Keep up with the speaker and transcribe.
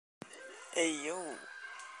Hey yo,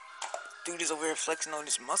 dude is over here flexing on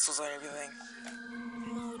his muscles and everything.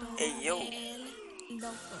 Hey yo,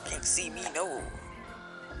 can't see me no.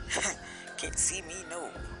 Can't see me no.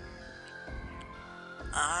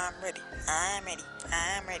 I'm ready. I'm ready.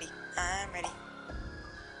 I'm ready. I'm ready.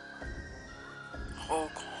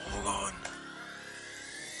 Hold on.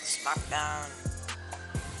 Smackdown.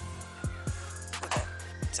 What's that?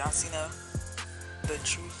 John Cena. The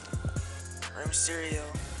Truth. Rey Mysterio.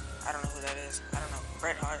 I don't know who that is. I don't know.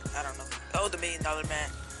 Bret Hart. I don't know. Oh, the $1 Million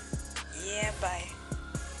Man. Yeah, bye.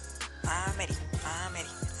 I'm ready. I'm ready.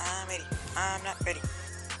 I'm ready. I'm not ready.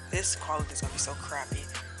 This quality is gonna be so crappy.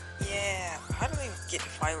 Yeah. How do they get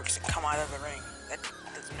fireworks to come out of a ring? That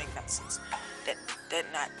doesn't make no sense. That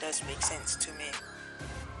not does make sense to me.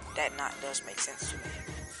 That not does make sense to me.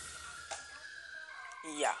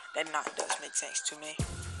 Yeah, that not does make sense to me.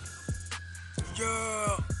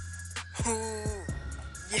 Yeah. Ooh.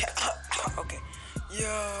 Yeah. Okay.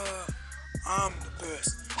 Yeah. I'm the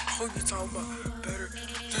best. Who you talking about? Better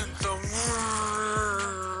than the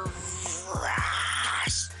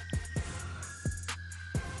rest.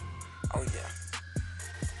 Oh yeah.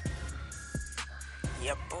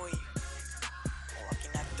 Yeah, boy.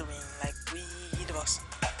 Walking out the ring like we the boss.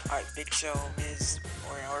 Alright, Big Show, Miz,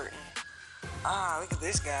 Orton. Ah, look at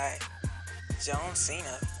this guy. John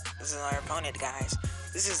Cena. This is our opponent, guys.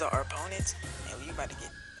 This is our opponent, and we about to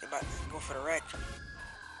go for the wreck.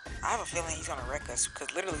 I have a feeling he's gonna wreck us,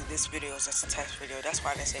 because literally this video is just a test video. That's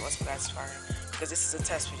why I didn't say what's up, guys, fire, because this is a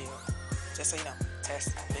test video. Just so you know,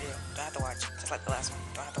 test video. Don't have to watch, just like the last one.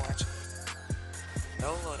 Don't have to watch.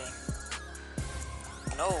 No loading.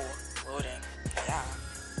 No loading. Yeah.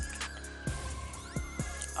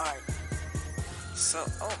 Alright. So,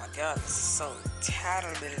 oh my god, this is so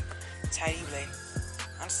terrible.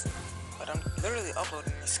 But I'm literally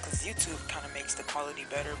uploading this because YouTube kind of makes the quality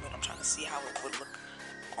better, but I'm trying to see how it would look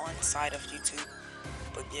on side of YouTube.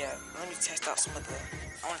 But yeah, let me test out some of the.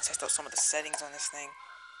 I want to test out some of the settings on this thing.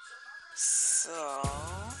 So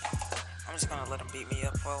I'm just gonna let him beat me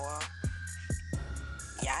up for a while.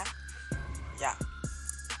 Yeah.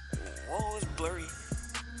 Whoa, it's blurry.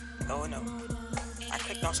 Oh no, I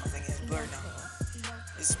clicked on something. It's blurry now.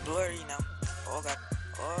 It's blurry now. Oh god.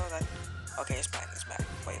 Oh god. Okay, it's back. It's back.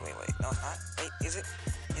 Wait. No, it's not. Wait, is it?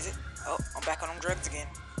 Oh, I'm back on them drugs again.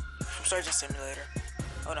 From Surgeon Simulator.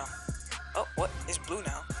 Oh no. Oh, what? It's blue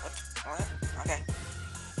now. What? Okay.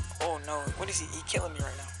 Oh no. What is he? He killing me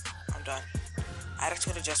right now. I'm done.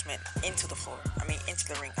 Attitude adjustment into the floor. I mean, into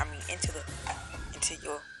the ring. I mean, into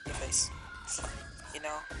your face. You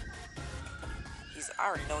know? I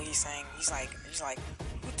already know he's saying. He's like,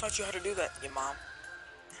 who taught you how to do that? Your mom.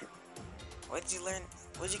 What did you learn?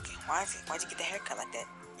 Why'd you get the haircut like that?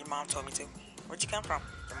 Your mom told me to. Where'd you come from?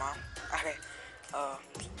 Your mom. Okay.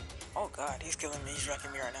 Oh god, he's killing me. He's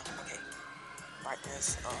wrecking me right now. Okay.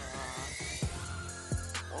 Brightness.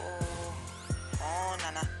 Oh,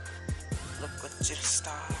 nana. Look what you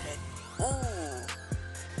started. Ooh.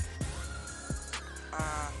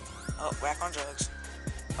 Oh, back on drugs.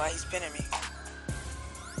 Oh, he's pinning me.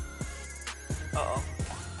 Uh-oh.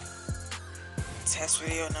 Test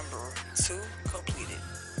video number 2 completed.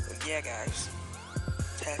 But yeah, guys.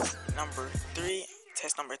 Test number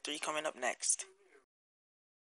 3 coming up next.